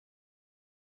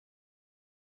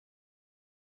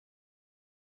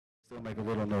Still make a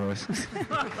little noise.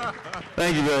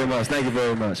 Thank you very much. Thank you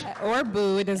very much. Or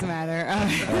boo, it doesn't matter.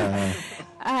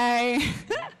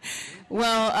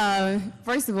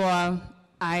 First of all,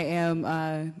 I am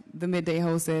the midday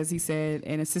host, as he said,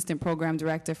 and assistant program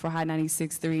director for Hot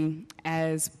 96.3.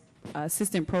 As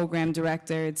assistant program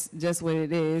director, it's just what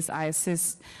it is. I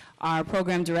assist our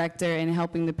program director in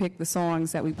helping to pick the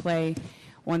songs that we play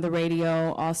on the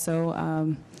radio,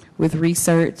 also with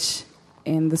research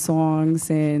in the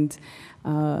songs and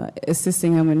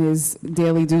assisting him in his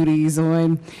daily duties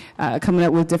on coming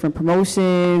up with different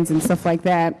promotions and stuff like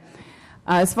that.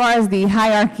 As far as the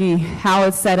hierarchy, how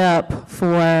it's set up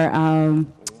for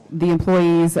the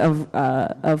employees of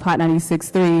Hot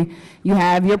 96.3, you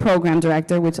have your program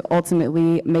director, which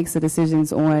ultimately makes the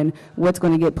decisions on what's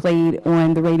going to get played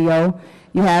on the radio.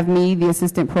 You have me, the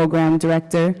assistant program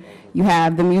director. You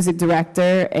have the music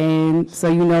director, and so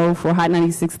you know for Hot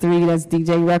 96.3, that's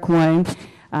DJ Rec One.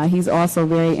 He's also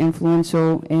very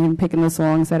influential in picking the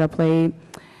songs that are played.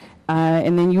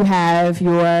 And then you have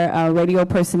your radio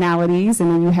personalities,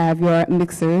 and then you have your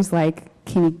mixers like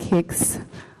Kenny Kicks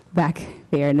back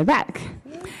there in the back.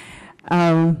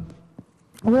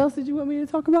 What else did you want me to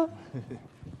talk about?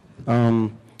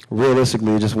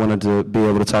 Realistically, just wanted to be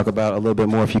able to talk about a little bit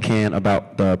more, if you can,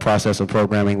 about the process of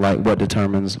programming, like what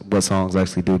determines what songs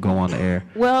actually do go on the air.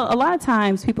 Well, a lot of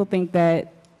times people think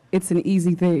that it's an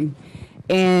easy thing,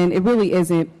 and it really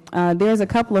isn't. There's a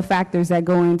couple of factors that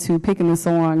go into picking the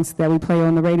songs that we play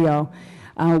on the radio.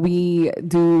 We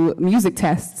do music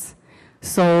tests.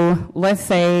 So let's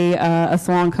say a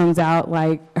song comes out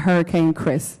like Hurricane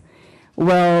Chris.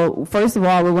 Well, first of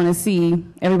all, we want to see,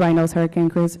 everybody knows Hurricane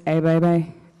Chris, hey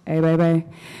baby. Hey, baby.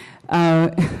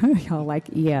 Y'all like,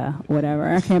 yeah, whatever.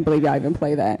 I can't believe y'all even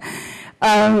play that.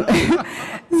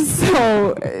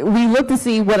 So we look to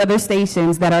see what other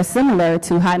stations that are similar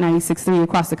to Hot 96.3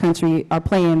 across the country are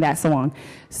playing that song.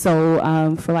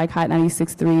 So for like Hot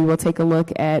 96.3, we'll take a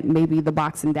look at maybe The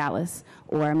Box in Dallas,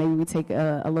 or maybe we take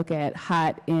a look at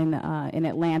Hot in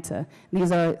Atlanta.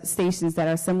 These are stations that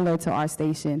are similar to our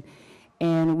station.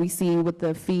 And we see what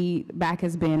the feedback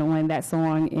has been on that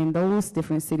song in those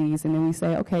different cities. And then we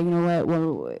say, okay, you know what,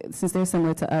 well, since they're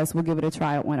similar to us, we'll give it a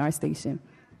try on our station.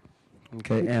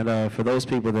 Okay, and for those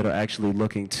people that are actually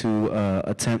looking to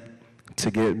attempt to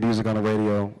get music on the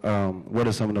radio, what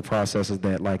are some of the processes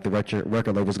that like the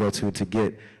record labels go to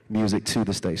get music to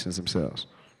the stations themselves?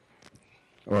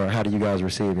 Or how do you guys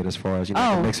receive it as far as,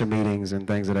 the mixer meetings and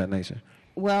things of that nature?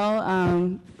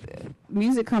 Well,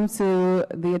 music comes to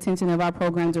the attention of our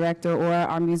program director or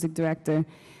our music director.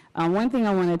 One thing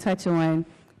I want to touch on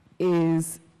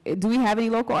is, do we have any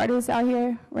local artists out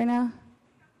here right now?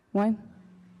 1,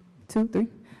 2, 3?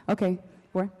 Okay,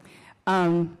 4.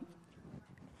 And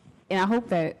I hope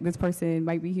that this person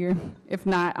might be here. If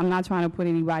not, I'm not trying to put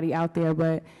anybody out there,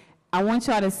 but I want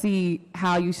y'all to see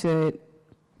how you should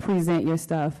present your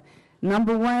stuff.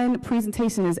 Number one,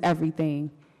 presentation is everything.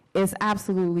 It's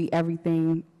absolutely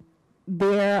everything.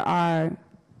 There are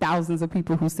thousands of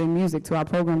people who send music to our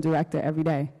program director every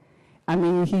day. I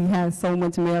mean, he has so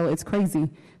much mail, it's crazy.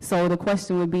 So the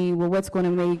question would be, well, what's going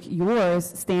to make yours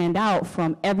stand out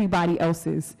from everybody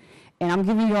else's? And I'm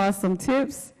giving you all some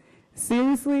tips,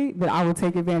 seriously, that I will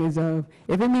take advantage of.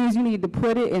 If it means you need to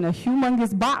put it in a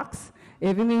humongous box,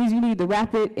 if it means you need to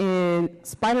wrap it in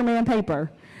Spider-Man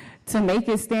paper to make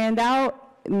it stand out,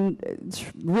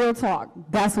 real talk,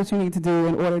 that's what you need to do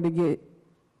in order to get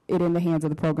it in the hands of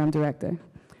the program director.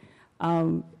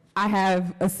 I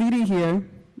have a CD here.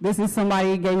 This is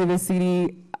somebody gave me this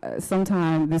CD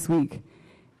sometime this week.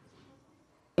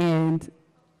 And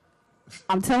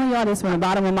I'm telling y'all this from the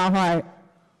bottom of my heart,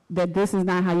 that this is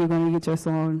not how you're going to get your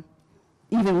song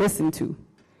even listened to.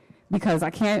 Because I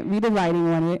can't read the writing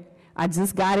on it. I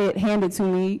just got it handed to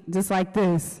me just like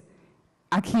this.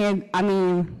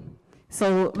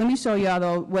 So let me show y'all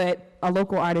though what a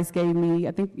local artist gave me,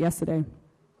 I think yesterday.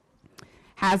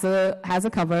 Has a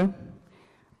cover.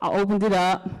 I opened it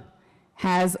up.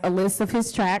 Has a list of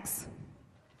his tracks.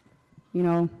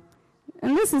 And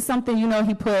this is something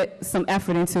he put some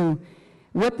effort into.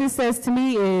 What this says to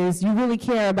me is you really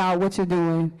care about what you're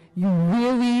doing. You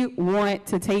really want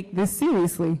to take this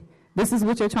seriously. This is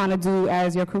what you're trying to do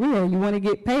as your career. You want to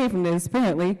get paid from this,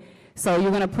 apparently. So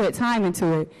you're going to put time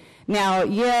into it. Now,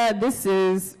 yeah, this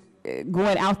is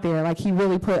going out there. Like, he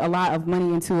really put a lot of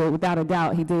money into it, without a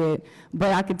doubt, he did.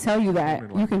 But I can tell you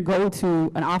that you can go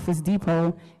to an Office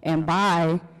Depot and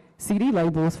buy CD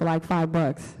labels for like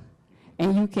 $5.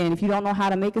 And you can, if you don't know how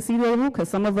to make a CD label, because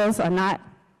some of us are not,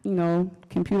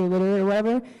 computer literate or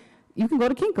whatever, you can go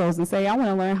to Kinko's and say, I want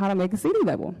to learn how to make a CD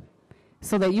label.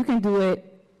 So that you can do it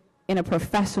in a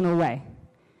professional way.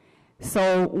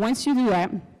 So once you do that,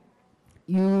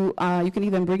 you can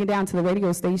either bring it down to the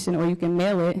radio station or you can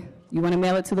mail it. You want to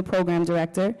mail it to the program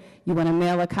director. You want to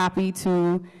mail a copy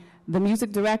to the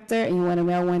music director, and you want to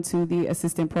mail one to the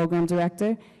assistant program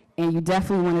director, and you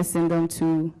definitely want to send them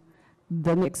to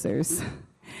the mixers.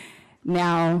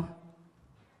 Now,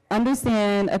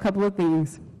 understand a couple of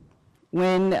things.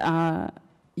 When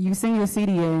you send your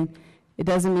CD in, it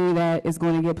doesn't mean that it's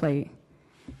going to get played.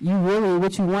 You really,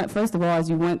 what you want, first of all, is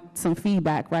you want some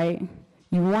feedback, right?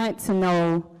 You want to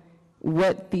know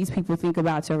what these people think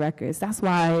about your records. That's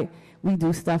why we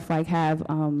do stuff like have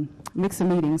mixer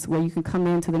meetings where you can come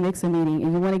into the mixer meeting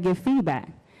and you want to give feedback.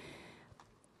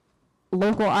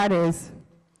 Local artists,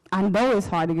 I know it's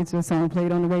hard to get your song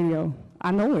played on the radio.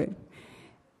 I know it.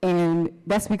 And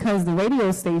that's because the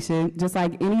radio station, just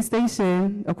like any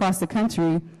station across the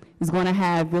country, is going to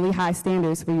have really high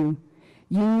standards for you.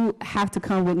 You have to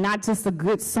come with not just a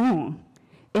good song,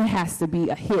 it has to be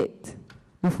a hit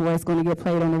before it's going to get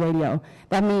played on the radio.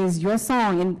 That means your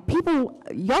song, and people,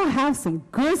 y'all have some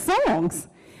good songs,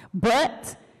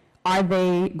 but are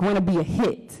they going to be a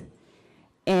hit?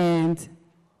 And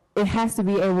it has to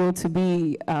be able to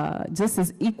be just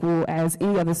as equal as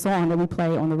any other song that we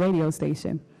play on the radio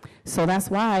station. So that's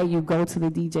why you go to the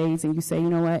DJs and you say, you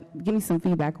know what, give me some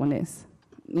feedback on this.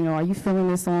 You know, are you feeling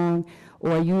this song?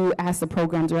 Or you ask the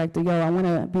program director, yo, I want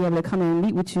to be able to come in and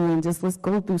meet with you and just let's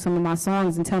go through some of my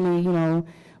songs and tell me, you know,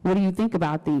 what do you think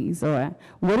about these? Or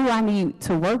what do I need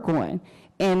to work on?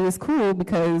 And it's cool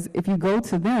because if you go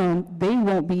to them, they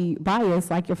won't be biased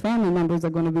like your family members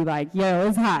are going to be like, yo,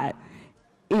 it's hot.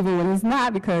 Even when it's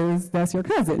not, because that's your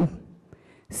cousin.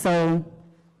 So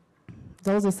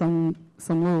those are some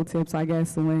little tips, I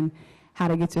guess, on how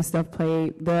to get your stuff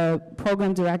played. The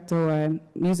program director or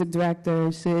music director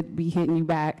should be hitting you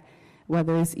back,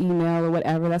 whether it's email or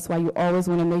whatever. That's why you always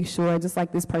want to make sure, just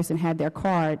like this person had their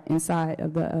card inside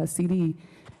of the CD,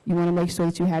 you want to make sure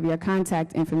that you have your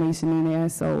contact information in there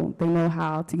so they know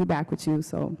how to get back with you,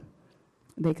 so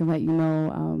they can let you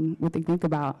know what they think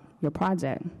about your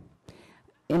project.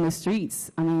 In the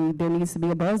streets, I mean, there needs to be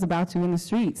a buzz about you in the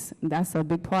streets. That's a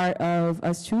big part of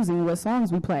us choosing what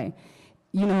songs we play.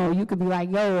 You know, you could be like,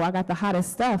 yo, I got the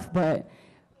hottest stuff, but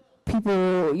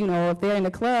people, you know, if they're in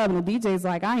the club and the DJ's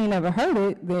like, I ain't never heard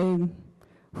it, then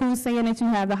who's saying that you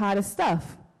have the hottest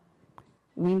stuff?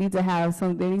 We need to have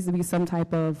there needs to be some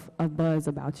type of buzz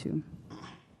about you.